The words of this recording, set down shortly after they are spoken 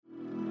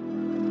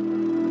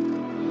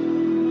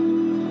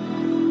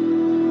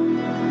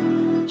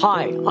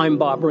Hi, I'm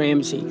Bob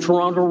Ramsey,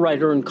 Toronto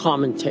writer and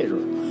commentator.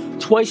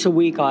 Twice a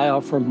week, I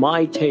offer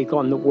my take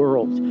on the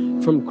world,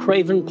 from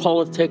craven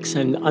politics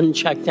and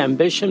unchecked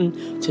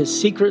ambition to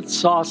secret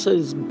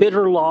sauces,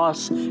 bitter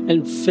loss,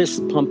 and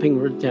fist-pumping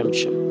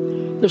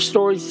redemption. They're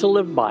stories to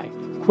live by,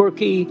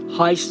 quirky,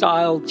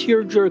 high-style,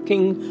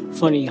 tear-jerking,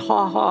 funny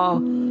ha-ha,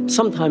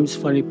 sometimes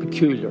funny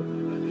peculiar.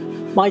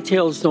 My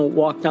tales don't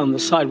walk down the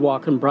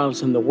sidewalk and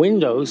browse in the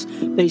windows.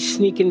 They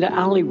sneak into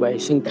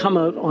alleyways and come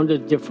out onto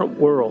different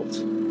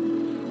worlds.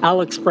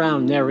 Alex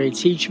Brown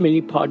narrates each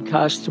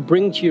mini-podcast to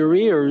bring to your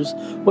ears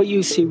what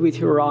you see with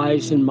your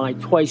eyes in my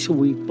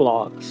twice-a-week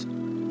blogs.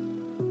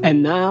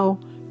 And now,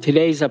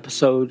 today's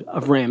episode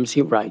of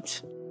Ramsey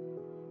Writes.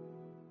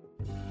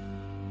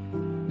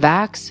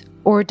 Vax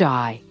or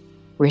Die,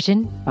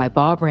 written by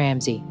Bob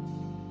Ramsey.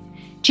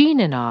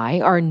 Jean and I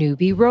are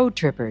newbie road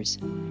trippers.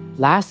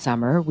 Last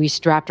summer, we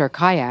strapped our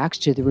kayaks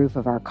to the roof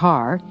of our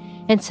car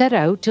and set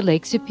out to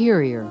Lake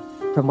Superior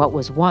from what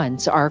was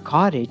once our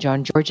cottage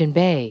on Georgian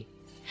Bay,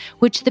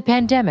 which the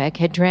pandemic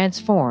had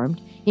transformed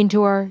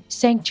into our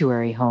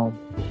sanctuary home.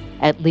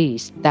 At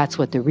least, that's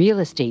what the real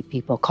estate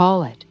people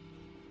call it.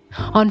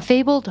 On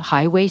fabled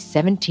Highway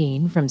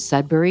 17 from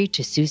Sudbury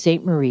to Sault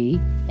Ste. Marie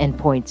and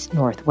points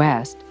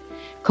northwest,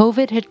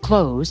 COVID had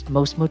closed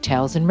most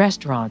motels and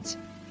restaurants.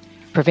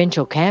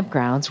 Provincial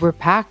campgrounds were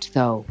packed,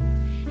 though,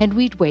 and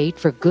we'd wait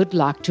for good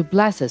luck to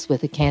bless us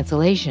with a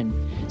cancellation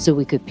so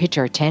we could pitch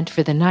our tent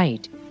for the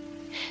night.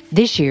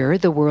 This year,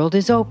 the world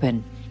is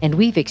open, and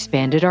we've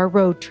expanded our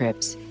road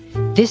trips.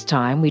 This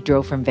time, we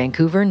drove from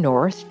Vancouver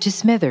north to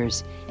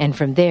Smithers, and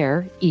from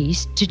there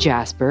east to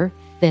Jasper,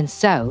 then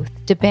south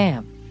to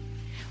Banff.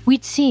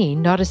 We'd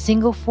seen not a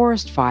single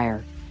forest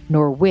fire,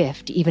 nor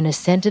whiffed even a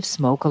scent of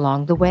smoke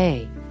along the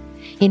way.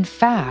 In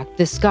fact,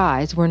 the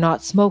skies were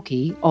not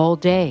smoky all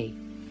day.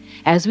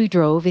 As we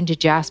drove into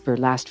Jasper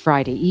last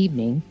Friday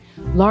evening,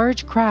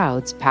 large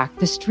crowds packed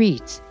the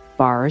streets,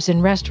 bars,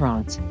 and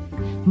restaurants.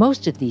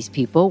 Most of these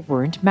people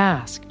weren't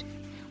masked.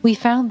 We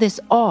found this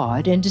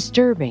odd and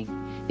disturbing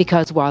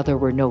because while there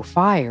were no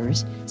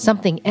fires,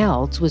 something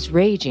else was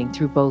raging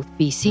through both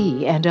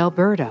BC and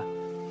Alberta,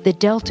 the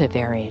Delta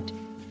variant.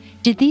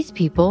 Did these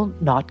people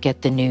not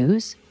get the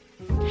news?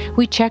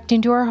 We checked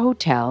into our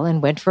hotel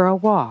and went for a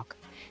walk,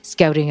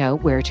 scouting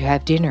out where to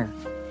have dinner.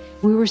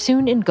 We were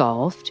soon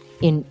engulfed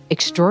in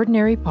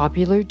Extraordinary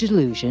Popular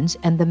Delusions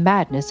and the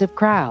Madness of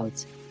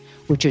Crowds,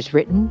 which was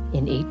written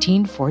in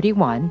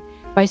 1841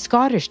 by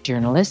Scottish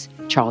journalist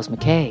Charles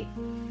Mackay.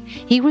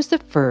 He was the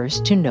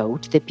first to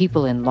note that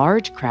people in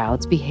large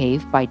crowds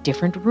behave by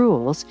different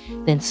rules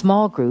than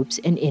small groups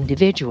and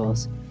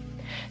individuals.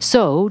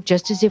 So,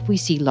 just as if we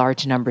see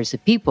large numbers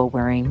of people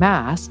wearing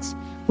masks,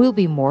 we'll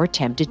be more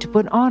tempted to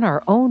put on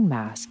our own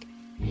mask.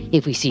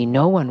 If we see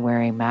no one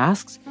wearing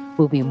masks,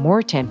 we'll be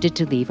more tempted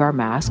to leave our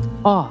mask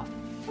off.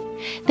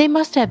 They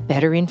must have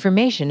better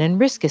information and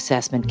risk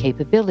assessment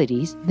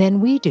capabilities than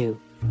we do.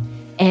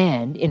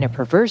 And, in a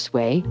perverse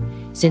way,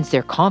 since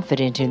they're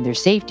confident in their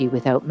safety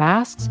without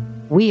masks,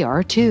 we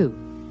are too.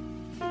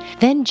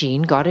 Then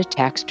Jean got a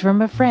text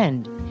from a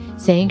friend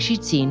saying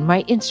she'd seen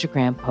my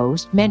Instagram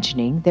post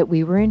mentioning that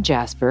we were in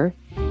Jasper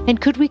and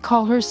could we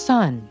call her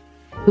son,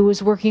 who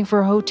was working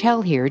for a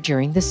hotel here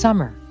during the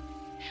summer.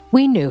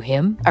 We knew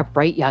him, a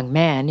bright young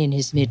man in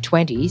his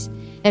mid-20s,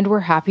 and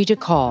were happy to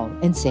call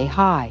and say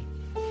hi.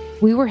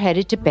 We were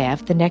headed to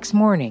Banff the next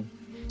morning,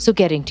 so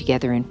getting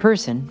together in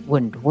person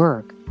wouldn't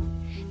work.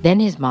 Then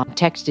his mom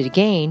texted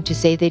again to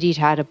say that he'd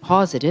had a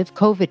positive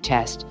COVID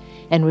test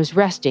and was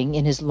resting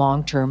in his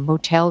long-term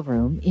motel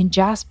room in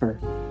Jasper.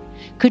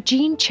 Could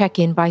Jean check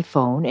in by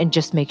phone and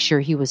just make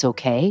sure he was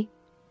okay?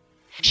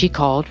 She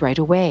called right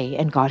away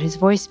and got his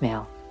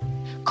voicemail.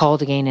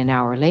 Called again an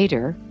hour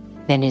later.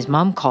 Then his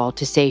mom called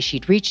to say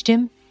she'd reached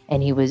him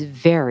and he was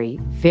very,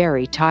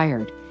 very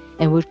tired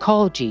and would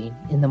call Jean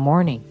in the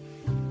morning.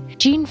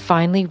 Jean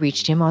finally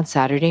reached him on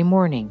Saturday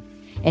morning,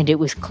 and it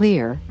was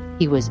clear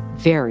he was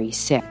very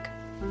sick.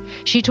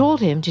 She told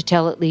him to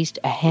tell at least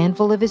a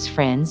handful of his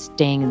friends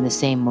staying in the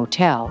same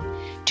motel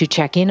to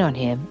check in on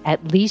him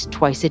at least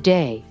twice a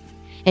day,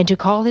 and to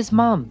call his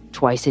mom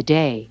twice a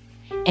day,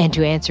 and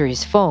to answer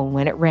his phone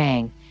when it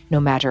rang, no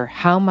matter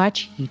how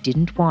much he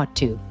didn't want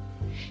to.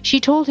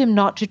 She told him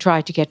not to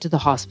try to get to the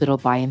hospital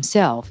by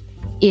himself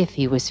if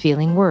he was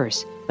feeling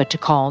worse, but to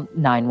call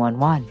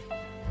 911.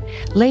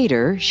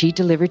 Later, she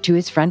delivered to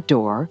his front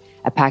door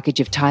a package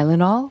of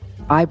Tylenol,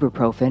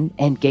 ibuprofen,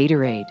 and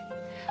Gatorade,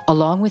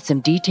 along with some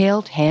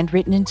detailed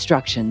handwritten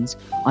instructions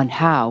on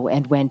how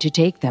and when to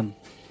take them.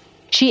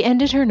 She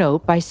ended her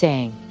note by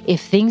saying, "If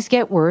things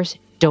get worse,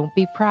 don't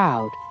be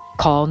proud.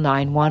 Call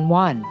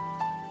 911.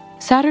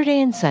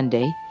 Saturday and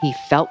Sunday, he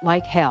felt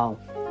like hell,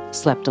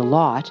 slept a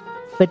lot,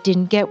 but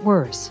didn't get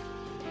worse.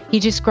 He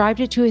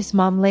described it to his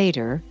mom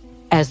later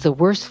as the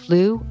worst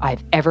flu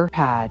I've ever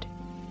had.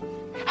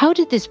 How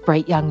did this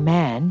bright young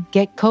man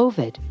get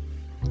COVID?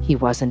 He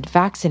wasn't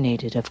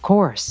vaccinated, of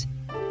course.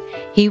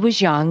 He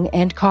was young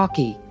and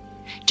cocky.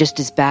 Just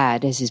as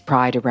bad as his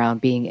pride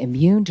around being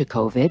immune to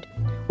COVID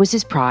was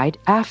his pride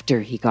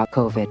after he got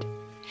COVID.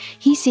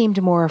 He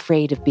seemed more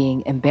afraid of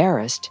being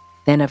embarrassed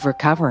than of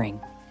recovering.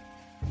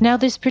 Now,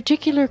 this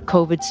particular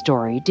COVID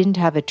story didn't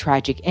have a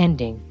tragic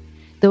ending,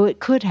 though it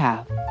could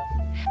have.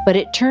 But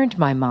it turned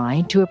my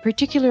mind to a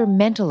particular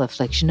mental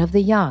affliction of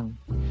the young,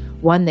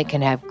 one that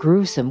can have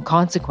gruesome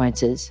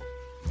consequences.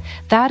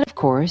 That, of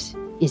course,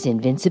 is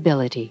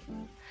invincibility.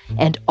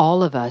 And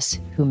all of us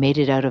who made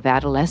it out of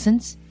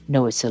adolescence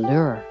know its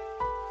allure.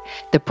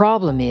 The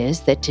problem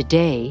is that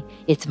today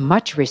it's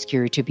much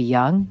riskier to be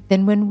young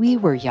than when we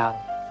were young.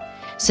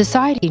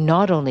 Society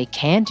not only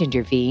can't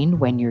intervene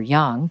when you're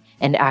young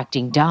and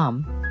acting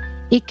dumb,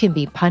 it can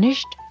be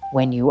punished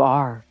when you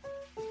are.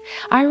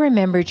 I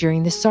remember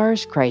during the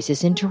SARS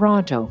crisis in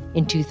Toronto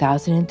in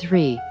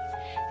 2003,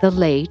 the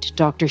late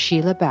Dr.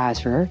 Sheila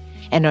Basver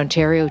and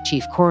Ontario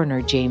Chief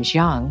Coroner James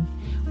Young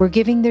were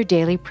giving their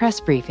daily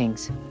press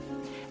briefings.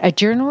 A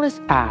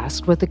journalist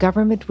asked what the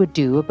government would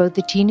do about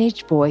the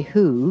teenage boy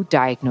who,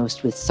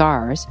 diagnosed with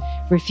SARS,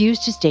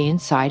 refused to stay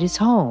inside his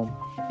home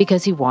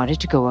because he wanted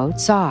to go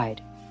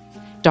outside.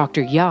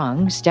 Dr.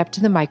 Young stepped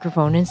to the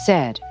microphone and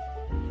said,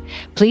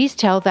 "Please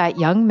tell that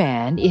young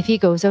man if he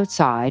goes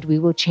outside, we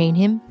will chain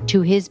him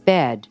to his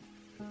bed."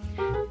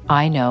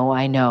 I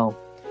know.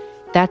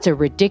 That's a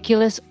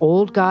ridiculous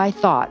old guy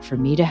thought for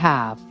me to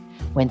have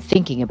when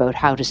thinking about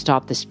how to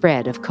stop the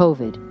spread of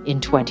COVID in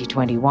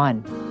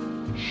 2021.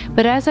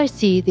 But as I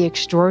see the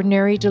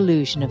extraordinary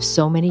delusion of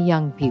so many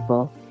young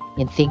people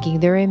in thinking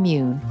they're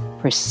immune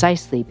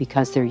precisely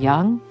because they're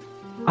young,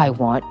 I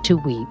want to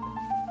weep.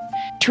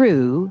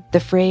 True, the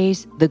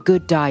phrase, "the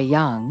good die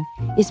young,"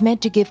 is meant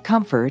to give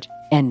comfort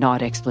and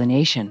not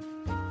explanation.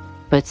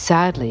 But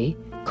sadly,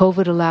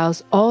 COVID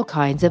allows all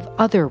kinds of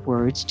other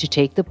words to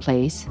take the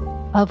place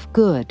of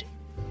good.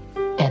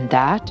 And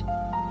that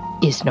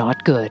is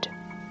not good.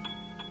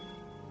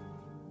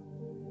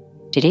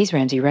 Today's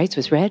Ramsey Writes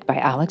was read by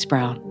Alex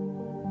Brown.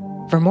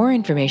 For more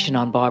information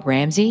on Bob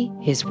Ramsey,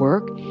 his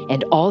work,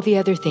 and all the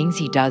other things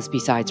he does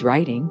besides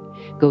writing,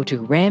 go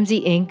to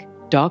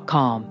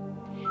ramseyinc.com.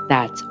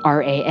 That's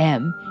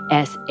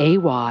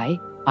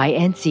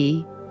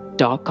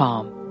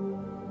RAMSAYINC.com.